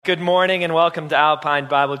Good morning and welcome to Alpine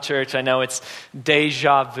Bible Church. I know it's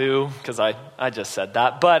deja vu because I just said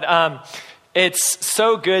that, but it's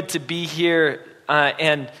so good to be here.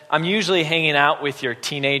 And I'm usually hanging out with your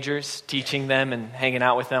teenagers, teaching them and hanging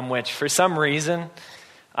out with them, which for some reason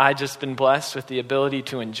I've just been blessed with the ability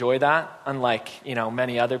to enjoy that. Unlike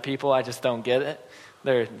many other people, I just don't get it.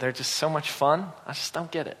 They're just so much fun. I just don't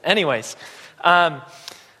get it. Anyways, I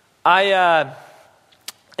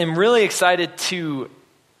am really excited to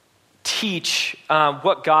teach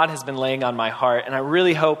what God has been laying on my heart. And I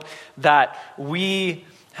really hope that we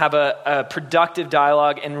have a productive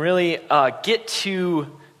dialogue and really get to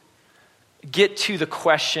the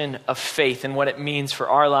question of faith and what it means for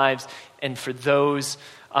our lives and for those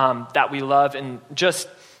that we love, and just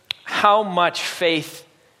how much faith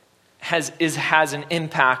has an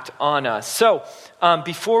impact on us. So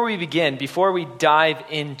before we dive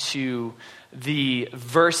into the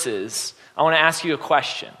verses, I want to ask you a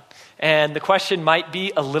question. And the question might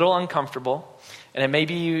be a little uncomfortable, and it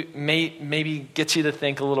maybe gets you to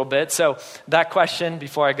think a little bit. So that question,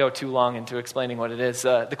 before I go too long into explaining what it is,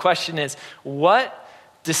 the question is, what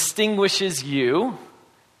distinguishes you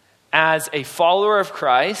as a follower of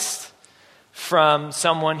Christ from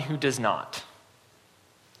someone who does not?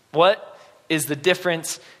 What is the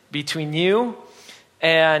difference between you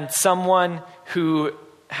and someone who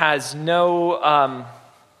has no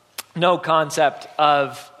concept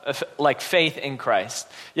of like faith in Christ?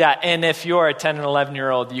 Yeah, and if you're a 10 and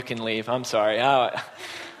 11-year-old, you can leave. I'm sorry.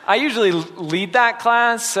 I usually lead that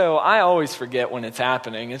class, so I always forget when it's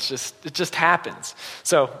happening. It just happens.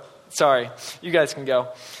 So, sorry. You guys can go.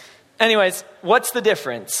 Anyways, what's the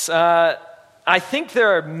difference? I think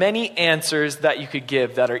there are many answers that you could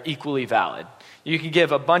give that are equally valid. You could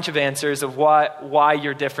give a bunch of answers of why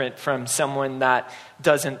you're different from someone that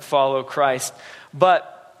doesn't follow Christ. But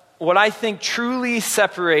what I think truly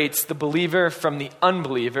separates the believer from the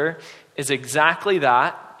unbeliever is exactly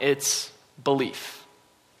that. It's belief.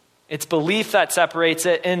 It's belief that separates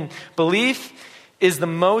it. And belief is the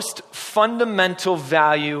most fundamental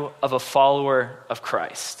value of a follower of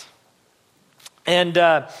Christ. And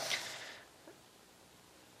the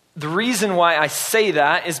reason why I say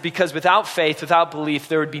that is because without faith, without belief,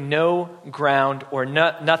 there would be no ground or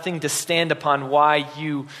nothing to stand upon why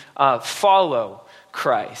you follow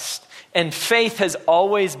Christ. And faith has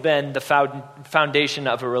always been the foundation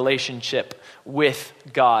of a relationship with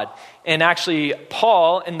God. And actually,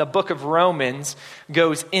 Paul in the book of Romans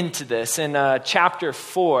goes into this. In chapter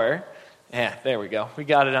 4, there we go. We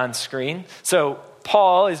got it on screen. So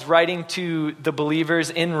Paul is writing to the believers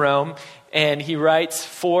in Rome, and he writes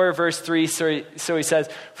 4 verse 3. So he says,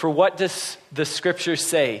 "For what does the scripture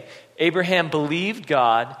say? Abraham believed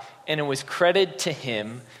God, and it was credited to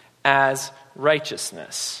him as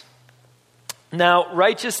righteousness." Now,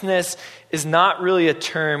 righteousness is not really a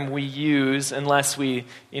term we use unless we,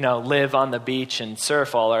 live on the beach and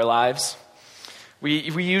surf all our lives. We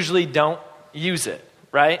usually don't use it,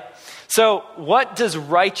 right? So what does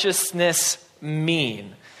righteousness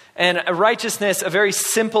mean? And righteousness, a very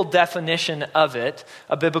simple definition of it,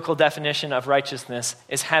 a biblical definition of righteousness,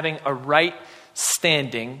 is having a right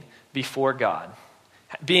standing before God.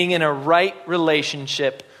 Being in a right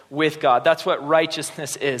relationship with God. That's what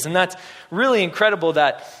righteousness is. And that's really incredible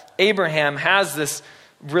that Abraham has this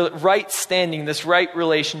right standing, this right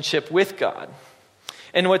relationship with God.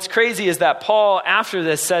 And what's crazy is that Paul, after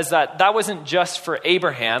this, says that wasn't just for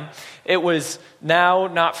Abraham. It was now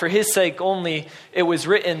not for his sake only. It was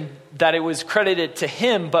written that it was credited to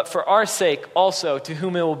him, but for our sake also, to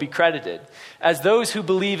whom it will be credited. As those who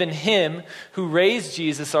believe in him who raised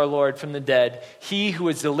Jesus our Lord from the dead, he who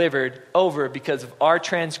was delivered over because of our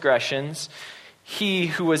transgressions, he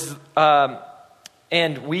who was,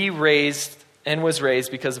 and was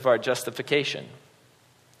raised because of our justification.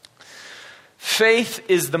 Faith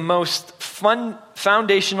is the most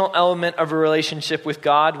foundational element of a relationship with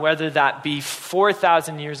God, whether that be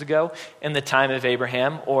 4,000 years ago in the time of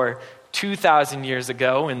Abraham, or 2,000 years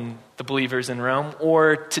ago in the believers in Rome,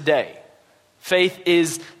 or today. Faith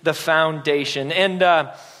is the foundation.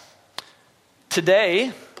 And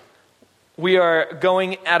today, we are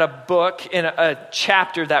going at a book in a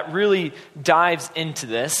chapter that really dives into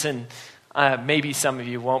this. And maybe some of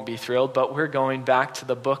you won't be thrilled, but we're going back to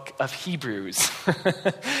the book of Hebrews.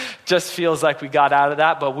 Just feels like we got out of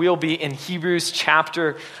that, but we'll be in Hebrews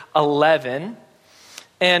chapter 11.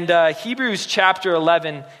 And Hebrews chapter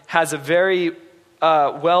 11 has a very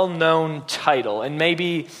well-known title, and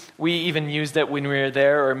maybe we even used it when we were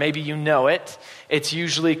there, or maybe you know it. It's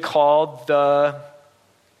usually called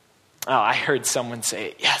I heard someone say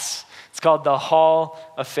it. Yes, it's called the Hall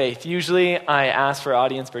of Faith. Usually I ask for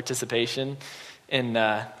audience participation in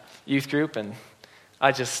youth group, and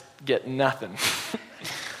I just get nothing.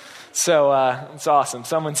 So it's awesome.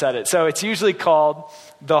 Someone said it. So it's usually called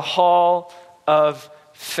the Hall of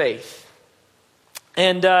Faith.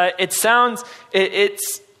 And it's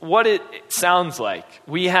what it sounds like.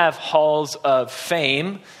 We have halls of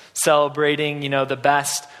fame celebrating, the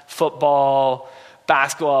best football,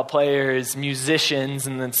 basketball players, musicians,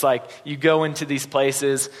 and it's like you go into these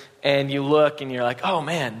places and you look and you're like, oh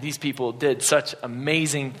man, these people did such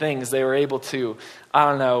amazing things. They were able to,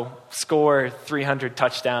 score 300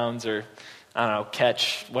 touchdowns or,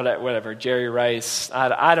 catch whatever, Jerry Rice.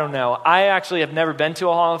 I don't know. I actually have never been to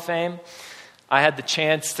a Hall of Fame. I had the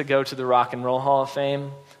chance to go to the Rock and Roll Hall of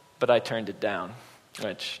Fame, but I turned it down,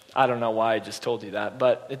 which I don't know why I just told you that,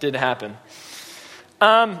 but it did happen.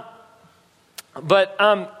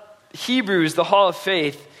 Hebrews, the Hall of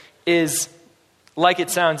Faith, is like it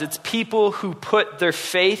sounds. It's people who put their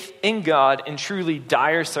faith in God in truly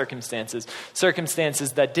dire circumstances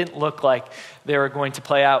that didn't look like they were going to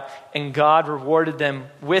play out. And God rewarded them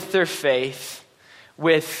with their faith,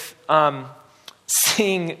 with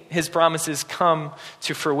seeing his promises come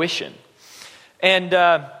to fruition.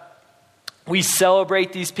 And we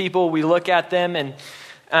celebrate these people. We look at them.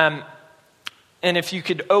 And if you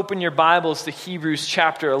could open your Bibles to Hebrews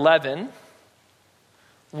chapter 11,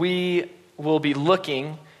 we will be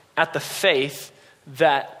looking at the faith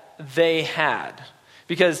that they had.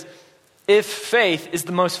 Because if faith is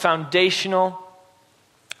the most foundational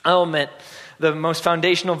element, the most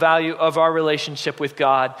foundational value of our relationship with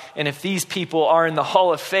God, and if these people are in the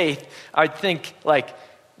Hall of Faith, I think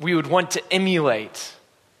we would want to emulate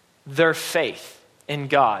their faith in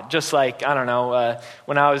God. Just like,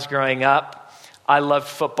 when I was growing up, I loved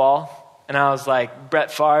football, and I was like,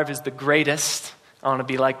 Brett Favre is the greatest. I want to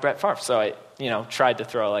be like Brett Favre. So I, tried to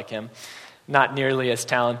throw like him. Not nearly as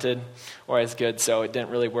talented or as good, so it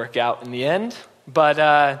didn't really work out in the end.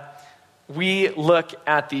 But we look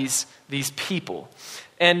at these people.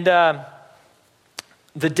 And the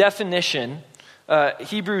definition,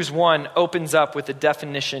 Hebrews 1 opens up with a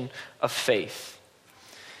definition of faith.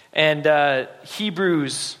 And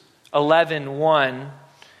Hebrews 11:1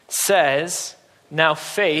 says, now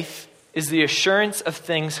faith is the assurance of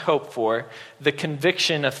things hoped for, the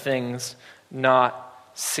conviction of things not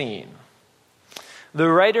seen. The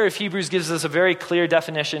writer of Hebrews gives us a very clear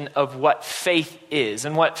definition of what faith is.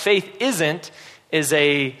 And what faith isn't is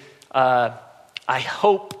I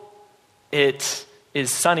hope it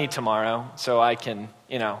is sunny tomorrow so I can,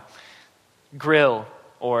 grill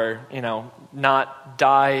or, not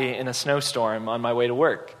die in a snowstorm on my way to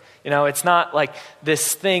work. It's not like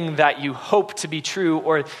this thing that you hope to be true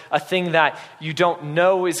or a thing that you don't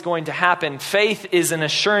know is going to happen. Faith is an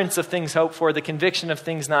assurance of things hoped for, the conviction of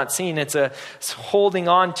things not seen. It's holding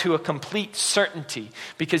on to a complete certainty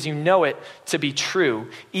because you know it to be true,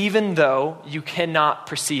 even though you cannot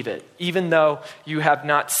perceive it, even though you have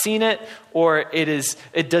not seen it or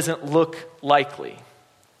it doesn't look likely.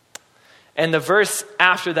 And the verse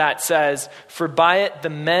after that says, for by it the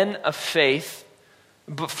men of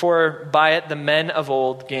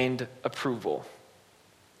old gained approval.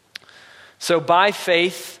 So by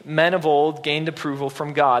faith, men of old gained approval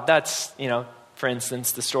from God. That's, for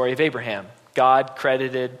instance, the story of Abraham. God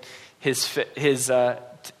credited his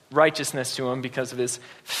righteousness to him because of his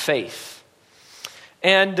faith.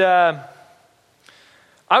 And I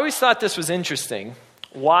always thought this was interesting.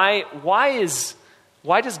 Why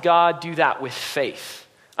does God do that with faith?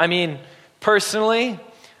 I mean, personally,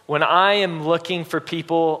 when I am looking for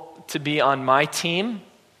people to be on my team,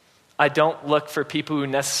 I don't look for people who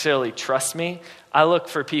necessarily trust me. I look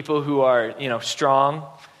for people who are, strong,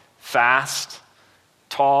 fast,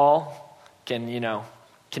 tall,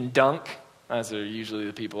 can dunk. Those are usually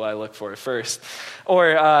the people I look for first.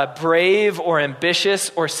 Or brave or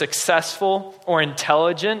ambitious or successful or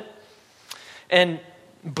intelligent. And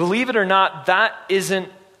believe it or not, that isn't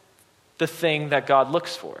the thing that God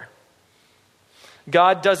looks for.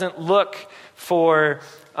 God doesn't look for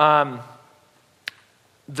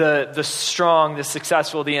the strong, the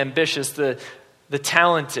successful, the ambitious, the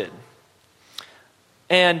talented.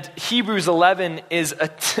 And Hebrews 11 is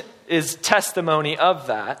testimony of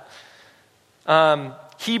that.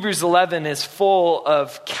 Hebrews 11 is full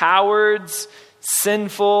of cowards,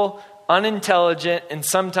 sinful, unintelligent, and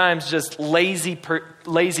sometimes just lazy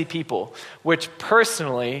people, which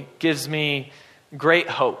personally gives me great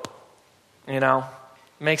hope.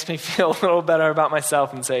 Makes me feel a little better about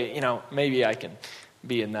myself and say, maybe I can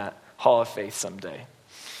be in that Hall of Faith someday.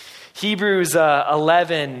 Hebrews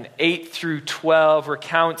 11, 8 through 12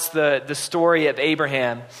 recounts the story of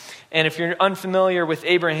Abraham. And if you're unfamiliar with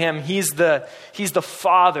Abraham, he's the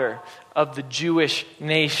father of the Jewish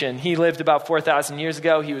nation. He lived about 4,000 years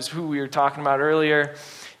ago. He was who we were talking about earlier.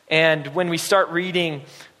 And when we start reading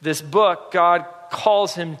this book, God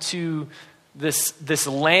calls him to this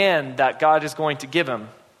land that God is going to give him.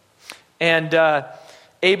 And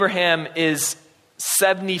Abraham is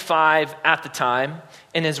 75 at the time,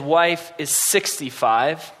 and his wife is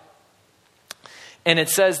 65. And it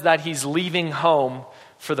says that he's leaving home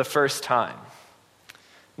for the first time.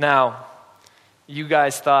 Now, you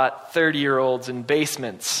guys thought 30-year-olds in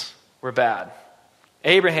basements were bad.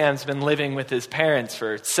 Abraham's been living with his parents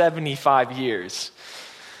for 75 years.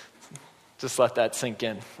 Just let that sink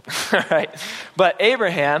in. All right. But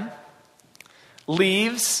Abraham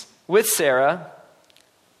leaves with Sarah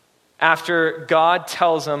after God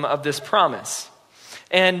tells him of this promise.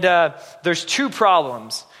 And there's two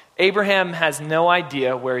problems. Abraham has no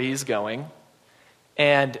idea where he's going.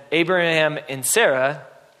 And Abraham and Sarah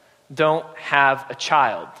don't have a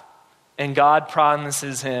child. And God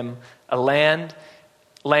promises him a land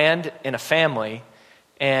and a family.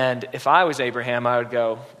 And if I was Abraham, I would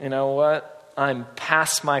go, you know what? I'm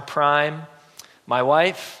past my prime. My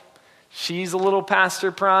wife, she's a little past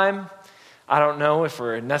her prime. I don't know if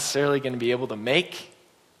we're necessarily going to be able to make,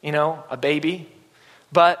 a baby.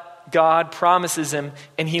 But God promises him,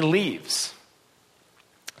 and he leaves.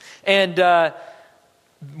 And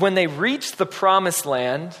when they reach the promised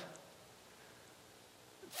land,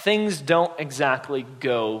 things don't exactly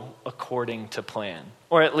go according to plan,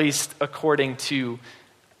 or at least according to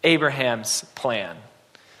Abraham's plan.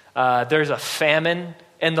 There's a famine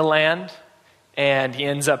in the land, and he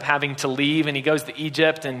ends up having to leave, and he goes to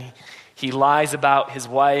Egypt, and he lies about his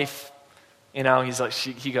wife. He's like,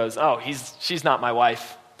 he goes, she's not my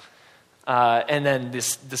wife. And then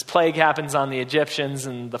this plague happens on the Egyptians,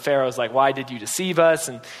 and the Pharaoh's like, why did you deceive us?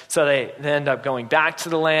 And so they end up going back to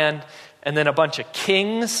the land. And then a bunch of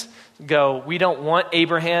kings go, we don't want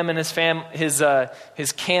Abraham and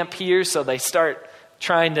his camp here. So they start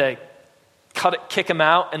trying to kick him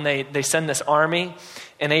out, and they send this army,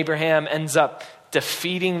 and Abraham ends up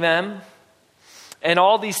defeating them. And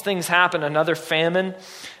all these things happen, another famine,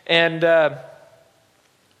 and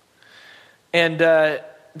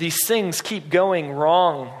these things keep going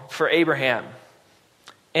wrong for Abraham.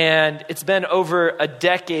 And it's been over a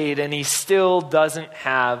decade, and he still doesn't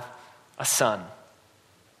have a son.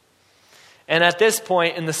 And at this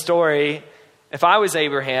point in the story, if I was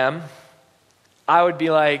Abraham, I would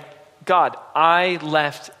be like, God, I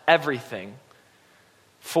left everything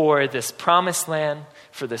for this promised land,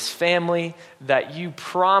 for this family that you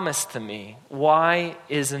promised to me. Why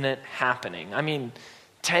isn't it happening? I mean,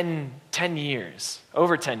 10 years,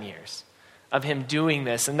 over 10 years of him doing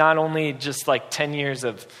this. And not only just like 10 years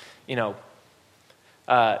of,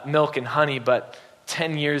 milk and honey, but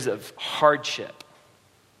 10 years of hardship.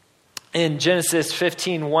 In Genesis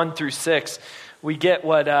 15, 1 through 6, we get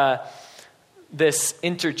what this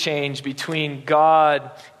interchange between God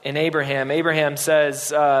and Abraham. Abraham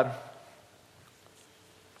says,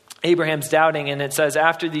 Abraham's doubting, and it says,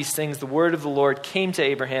 after these things, the word of the Lord came to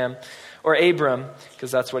Abraham, or Abram,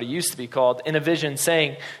 because that's what he used to be called, in a vision,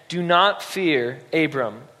 saying, do not fear,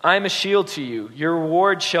 Abram. I am a shield to you. Your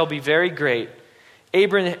reward shall be very great.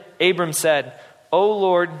 Abram said, O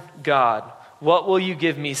Lord God, what will you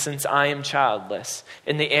give me since I am childless?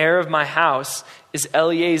 And the heir of my house is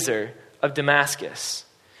Eliezer of Damascus.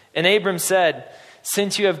 And Abram said,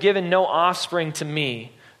 since you have given no offspring to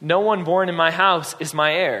me, no one born in my house is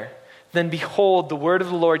my heir. Then behold, the word of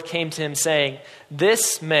the Lord came to him, saying,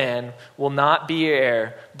 this man will not be your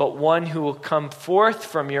heir, but one who will come forth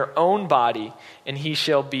from your own body, and he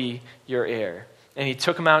shall be your heir. And he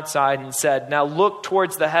took him outside and said, now look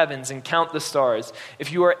towards the heavens and count the stars.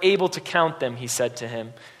 If you are able to count them, he said to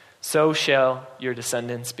him, so shall your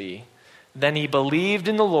descendants be. Then he believed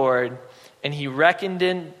in the Lord, and he reckoned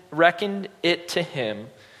it to him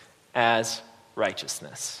as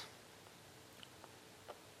righteousness.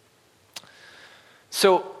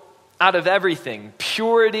 So out of everything,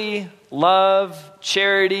 purity, love,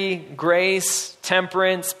 charity, grace,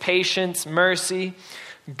 temperance, patience, mercy,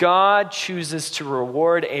 God chooses to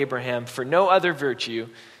reward Abraham for no other virtue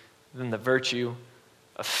than the virtue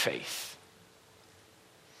of faith.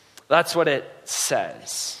 That's what it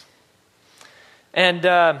says. And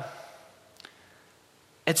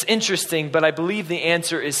it's interesting, but I believe the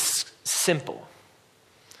answer is simple.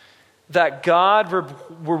 That God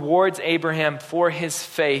rewards Abraham for his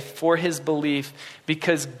faith, for his belief,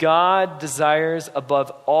 because God desires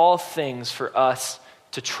above all things for us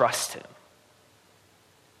to trust him.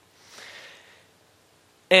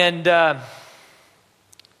 And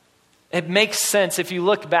it makes sense. If you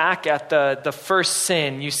look back at the first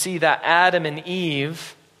sin, you see that Adam and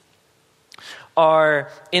Eve are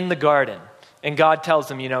in the garden. And God tells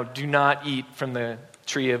them, do not eat from the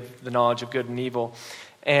tree of the knowledge of good and evil.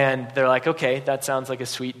 And they're like, okay, that sounds like a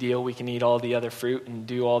sweet deal. We can eat all the other fruit and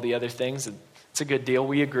do all the other things. It's a good deal.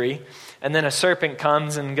 We agree. And then a serpent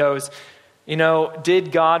comes and goes,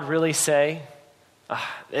 did God really say,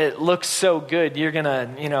 it looks so good. You're going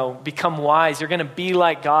to, become wise. You're going to be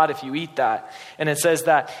like God if you eat that. And it says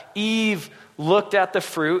that Eve looked at the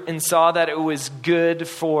fruit and saw that it was good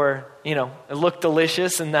for, it looked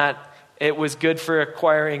delicious and that it was good for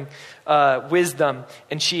acquiring wisdom,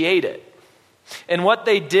 and she ate it. And what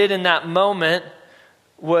they did in that moment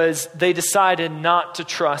was they decided not to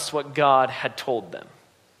trust what God had told them.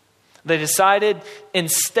 They decided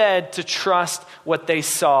instead to trust what they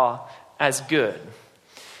saw as good.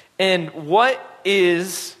 And what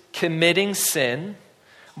is committing sin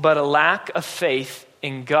but a lack of faith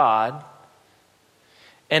in God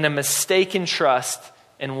and a mistaken trust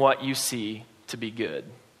in what you see to be good?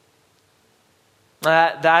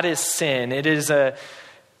 That is sin. It is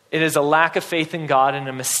a lack of faith in God and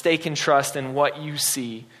a mistaken trust in what you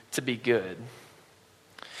see to be good.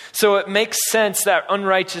 So it makes sense that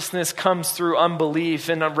unrighteousness comes through unbelief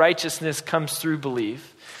and unrighteousness comes through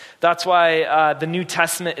belief. That's why the New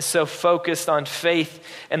Testament is so focused on faith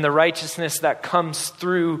and the righteousness that comes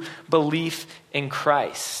through belief in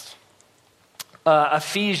Christ.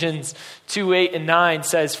 Ephesians 2:8-9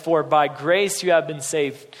 says, "For by grace you have been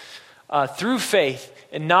saved through faith,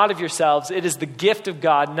 and not of yourselves. It is the gift of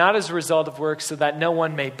God, not as a result of works, so that no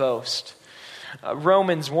one may boast."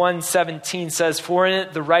 Romans 1:17 says, "For in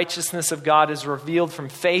it the righteousness of God is revealed from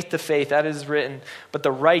faith to faith, that is written, but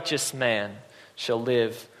the righteous man shall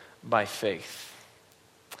live by faith."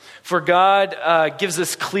 For God gives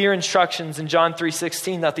us clear instructions in John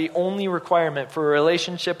 3:16 that the only requirement for a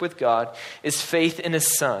relationship with God is faith in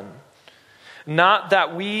his Son. Not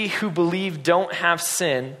that we who believe don't have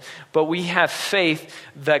sin, but we have faith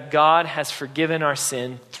that God has forgiven our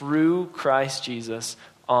sin through Christ Jesus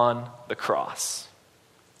on the cross.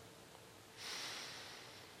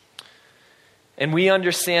 And we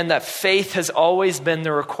understand that faith has always been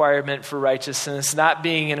the requirement for righteousness, not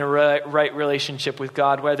being in a right relationship with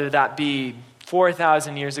God, whether that be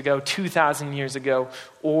 4,000 years ago, 2,000 years ago,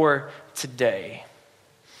 or today.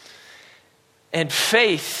 And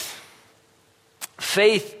faith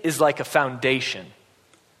is like a foundation.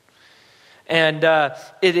 And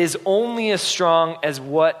it is only as strong as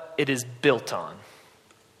what it is built on.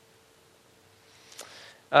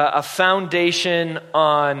 A foundation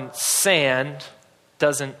on sand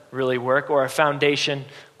doesn't really work, or a foundation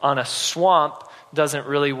on a swamp doesn't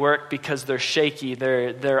really work because they're shaky,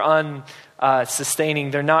 they're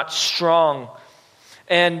unsustaining, they're not strong.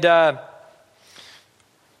 And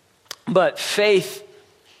but faith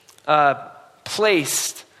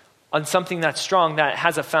placed on something that's strong, that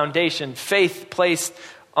has a foundation, faith placed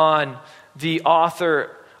on the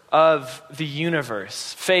author of the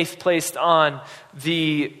universe, faith placed on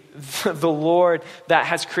the Lord that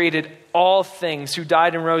has created all things, who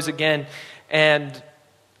died and rose again, and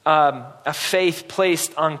a faith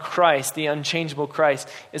placed on Christ, the unchangeable Christ,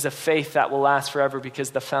 is a faith that will last forever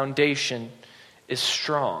because the foundation is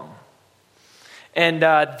strong. And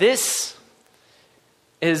this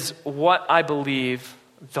is what I believe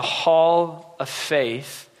the Hall of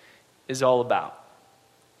Faith is all about.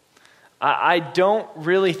 I don't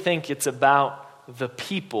really think it's about the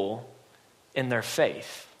people and their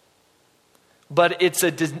faith, but it's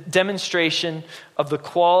a demonstration of the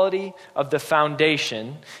quality of the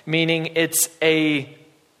foundation, meaning it's a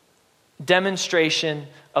demonstration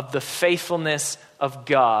of the faithfulness of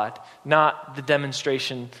God, not the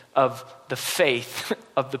demonstration of the faith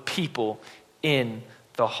of the people in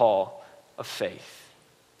the Hall of Faith.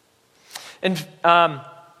 And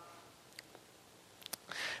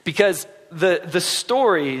because the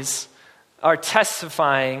stories are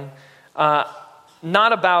testifying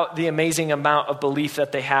not about the amazing amount of belief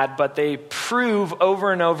that they had, but they prove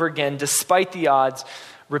over and over again, despite the odds,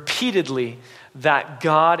 repeatedly, that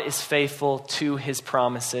God is faithful to his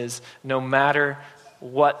promises, no matter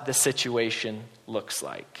what the situation looks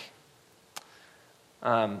like.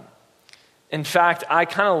 In fact, I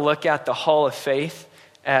kind of look at the Hall of Faith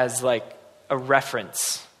as like a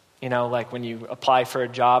reference like when you apply for a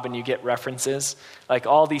job and you get references, like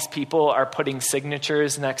all these people are putting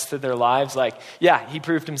signatures next to their lives. Like, yeah, he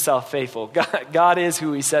proved himself faithful. God is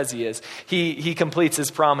who he says he is. He completes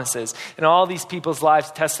his promises. And all these people's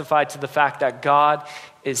lives testify to the fact that God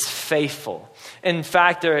is faithful. In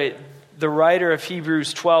fact, the writer of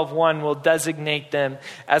Hebrews 12:1 will designate them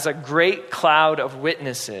as a great cloud of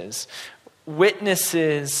witnesses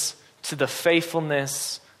to the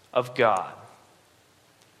faithfulness of God.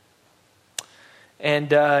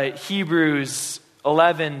 And Hebrews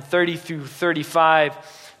 11:30 through 35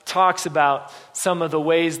 talks about some of the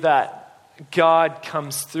ways that God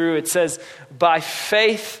comes through. It says, by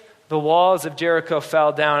faith, the walls of Jericho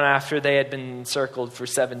fell down after they had been encircled for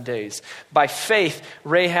 7 days. By faith,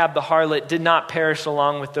 Rahab the harlot did not perish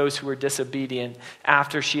along with those who were disobedient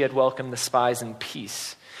after she had welcomed the spies in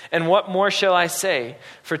peace. And what more shall I say?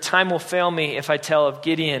 For time will fail me if I tell of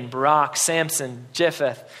Gideon, Barak, Samson,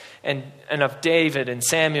 Jephthah, and of David and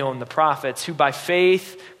Samuel and the prophets, who by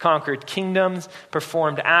faith conquered kingdoms,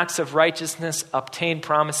 performed acts of righteousness, obtained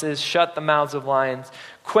promises, shut the mouths of lions,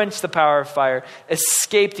 quenched the power of fire,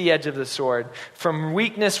 escaped the edge of the sword. From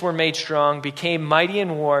weakness were made strong, became mighty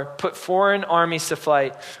in war, put foreign armies to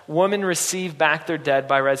flight. Women received back their dead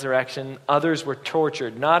by resurrection. Others were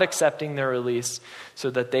tortured, not accepting their release,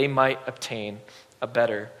 so that they might obtain a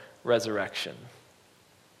better resurrection.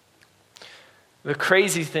 The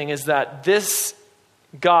crazy thing is that this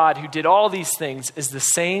God who did all these things is the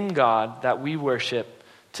same God that we worship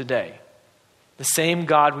today. The same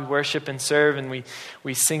God we worship and serve and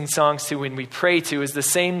we sing songs to and we pray to is the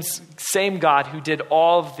same God who did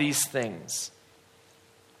all of these things.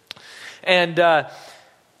 And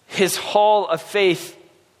his hall of faith,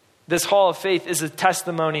 this hall of faith is a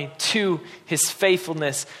testimony to his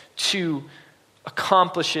faithfulness to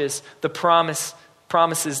accomplishes the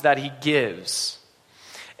promises that he gives.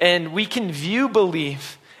 And we can view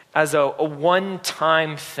belief as a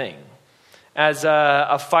one-time thing, as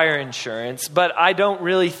a fire insurance, but I don't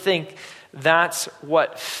really think that's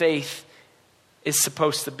what faith is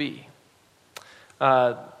supposed to be.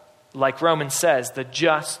 Like Romans says, the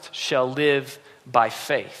just shall live by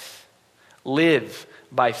faith. Live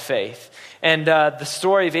by faith. And the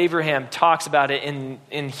story of Abraham talks about it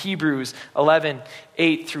in Hebrews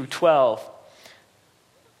 11:8 through 12.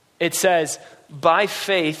 It says, by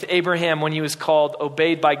faith, Abraham, when he was called,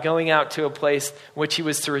 obeyed by going out to a place which he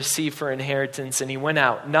was to receive for inheritance, and he went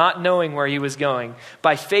out, not knowing where he was going.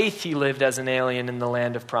 By faith, he lived as an alien in the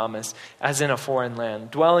land of promise, as in a foreign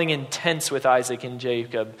land, dwelling in tents with Isaac and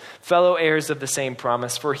Jacob, fellow heirs of the same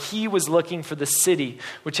promise. For he was looking for the city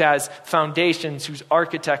which has foundations, whose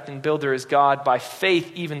architect and builder is God. By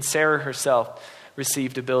faith, even Sarah herself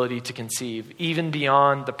received ability to conceive, even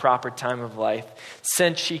beyond the proper time of life,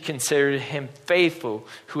 since she considered him faithful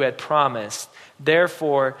who had promised.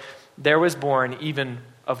 Therefore, there was born even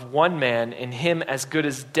of one man in him as good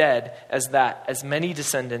as dead as many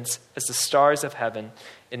descendants as the stars of heaven,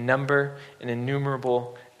 in number and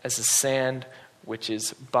innumerable as the sand which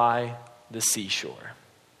is by the seashore.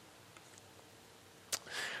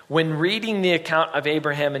 When reading the account of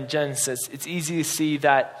Abraham in Genesis, it's easy to see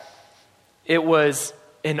that it was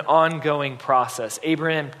an ongoing process.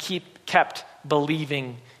 Abraham kept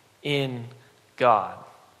believing in God,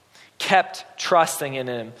 kept trusting in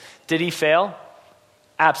him. Did he fail?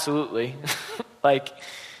 Absolutely.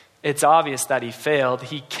 It's obvious that he failed.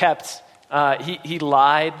 He kept, he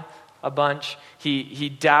lied a bunch. He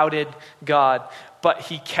doubted God, but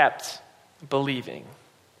he kept believing.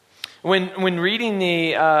 When reading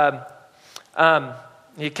the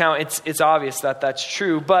account, it's obvious that that's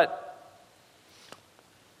true, but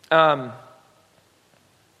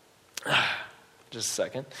just a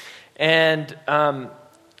second. And,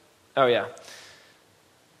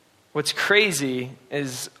 what's crazy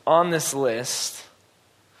is on this list,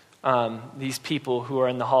 these people who are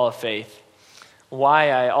in the Hall of Faith, why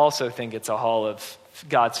I also think it's a Hall of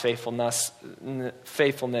God's faithfulness,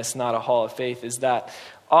 not a Hall of Faith, is that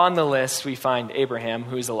on the list we find Abraham,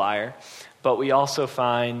 who's a liar, but we also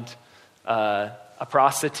find a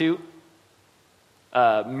prostitute,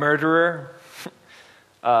 murderer,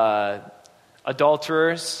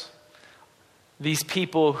 adulterers, these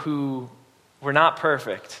people who were not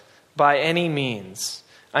perfect by any means.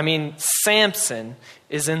 I mean, Samson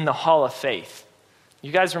is in the Hall of Faith.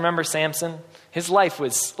 You guys remember Samson? His life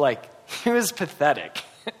was he was pathetic.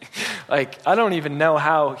 I don't even know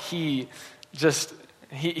how he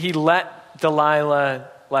let Delilah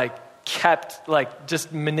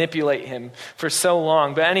just manipulate him for so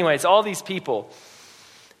long. But anyways, all these people.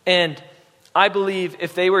 And I believe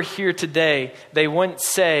if they were here today, they wouldn't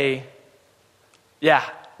say, yeah,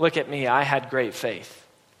 look at me, I had great faith.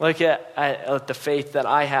 Look at the faith that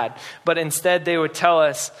I had. But instead they would tell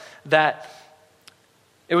us that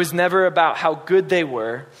it was never about how good they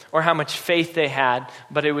were or how much faith they had,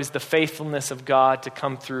 but it was the faithfulness of God to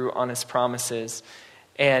come through on his promises,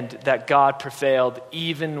 and that God prevailed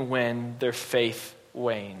even when their faith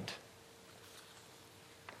waned.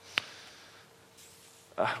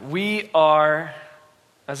 We are,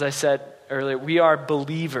 as I said earlier, we are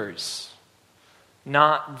believers,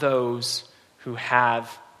 not those who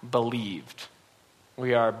have believed.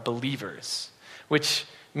 We are believers, which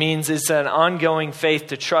means it's an ongoing faith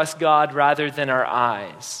to trust God rather than our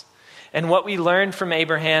eyes. And what we learned from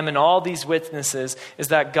Abraham and all these witnesses is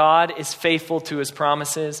that God is faithful to his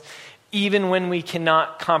promises, even when we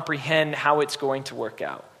cannot comprehend how it's going to work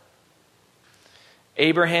out.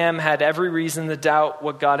 Abraham had every reason to doubt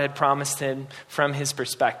what God had promised him from his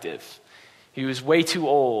perspective. He was way too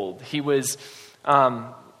old. He was,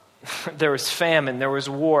 there was famine, there was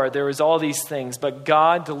war, there was all these things. But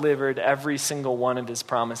God delivered every single one of his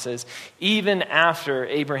promises, even after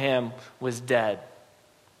Abraham was dead.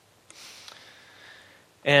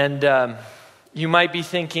 And you might be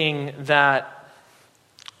thinking that,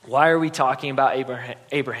 why are we talking about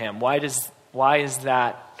Abraham? Why does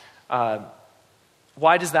that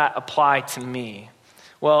apply to me?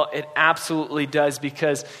 Well, it absolutely does,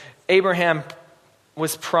 because Abraham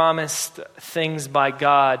was promised things by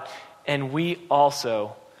God, and we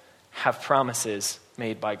also have promises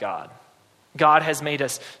made by God. God has made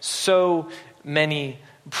us so many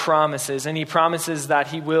promises, and he promises that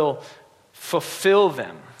he will fulfill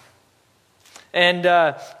them. And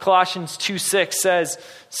Colossians 2:6 says,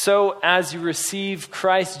 "So as you receive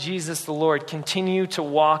Christ Jesus the Lord, continue to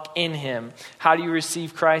walk in him." How do you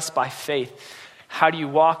receive Christ? By faith. How do you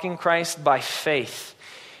walk in Christ? By faith.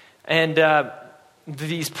 And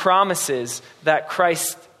these promises that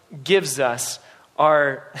Christ gives us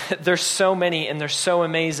there's so many and they're so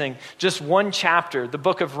amazing. Just one chapter, the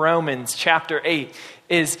book of Romans, chapter 8,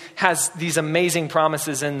 has these amazing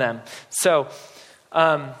promises in them. So,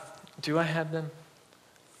 do I have them?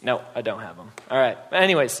 No, I don't have them. All right.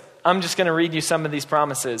 Anyways, I'm just going to read you some of these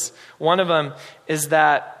promises. One of them is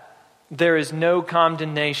that there is no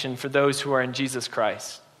condemnation for those who are in Jesus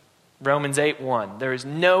Christ. Romans 8:1. There is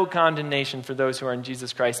no condemnation for those who are in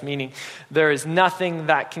Jesus Christ, meaning there is nothing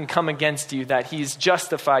that can come against you, that he's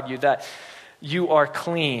justified you, that you are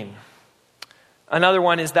clean. Another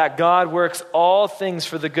one is that God works all things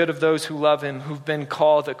for the good of those who love him, who've been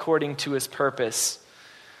called according to his purpose.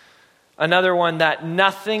 Another one, that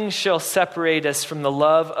nothing shall separate us from the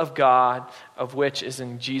love of God, of which is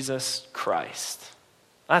in Jesus Christ.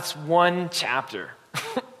 That's one chapter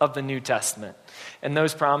of the New Testament. And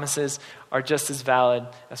those promises are just as valid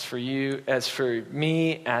as for you, as for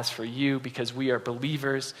me, as for you, because we are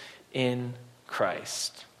believers in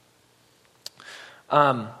Christ.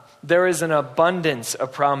 There is an abundance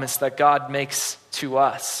of promise that God makes to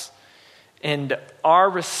us. And our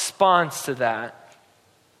response to that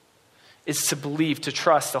is to believe, to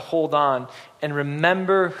trust, to hold on, and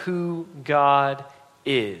remember who God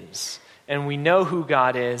is. And we know who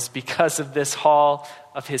God is because of this hall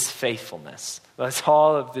of his faithfulness. This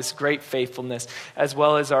hall of this great faithfulness, as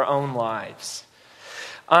well as our own lives.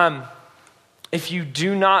 If you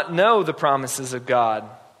do not know the promises of God,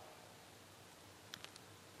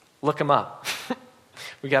 look them up.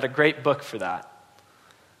 We got a great book for that.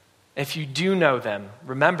 If you do know them,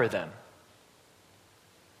 remember them.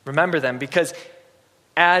 Remember them, because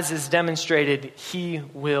as is demonstrated, he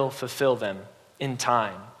will fulfill them in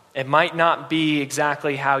time. It might not be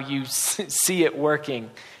exactly how you see it working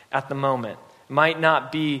at the moment. It might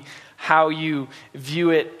not be how you view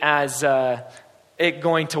it as it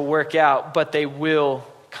going to work out, but they will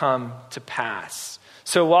come to pass.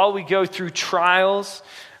 So while we go through trials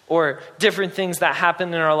or different things that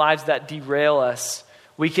happen in our lives that derail us,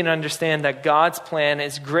 we can understand that God's plan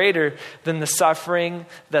is greater than the suffering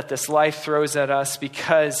that this life throws at us,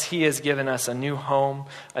 because he has given us a new home,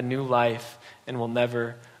 a new life, and will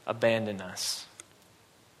never abandon us.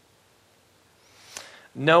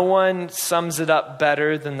 No one sums it up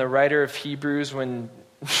better than the writer of Hebrews when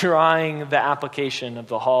drawing the application of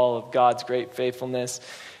the hall of God's great faithfulness,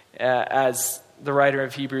 as the writer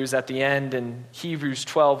of Hebrews at the end in Hebrews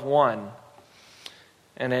 12:1.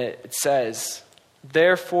 And it says,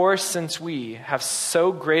 "Therefore, since we have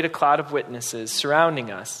so great a cloud of witnesses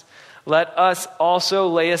surrounding us, let us also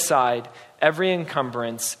lay aside every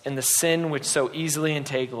encumbrance and the sin which so easily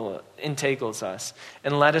entangles us,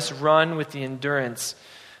 and let us run with the endurance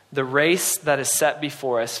the race that is set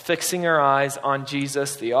before us, fixing our eyes on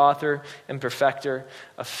Jesus, the author and perfecter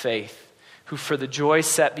of faith, who for the joy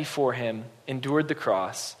set before him endured the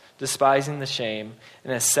cross, despising the shame,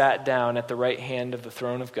 and has sat down at the right hand of the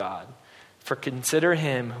throne of God. For consider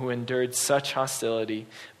him who endured such hostility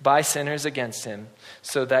by sinners against him,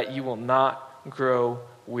 so that you will not grow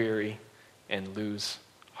weary and lose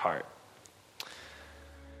heart.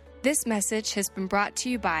 This message has been brought to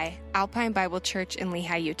you by Alpine Bible Church in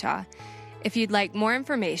Lehi, Utah. If you'd like more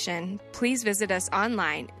information, please visit us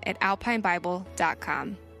online at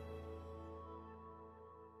alpinebible.com.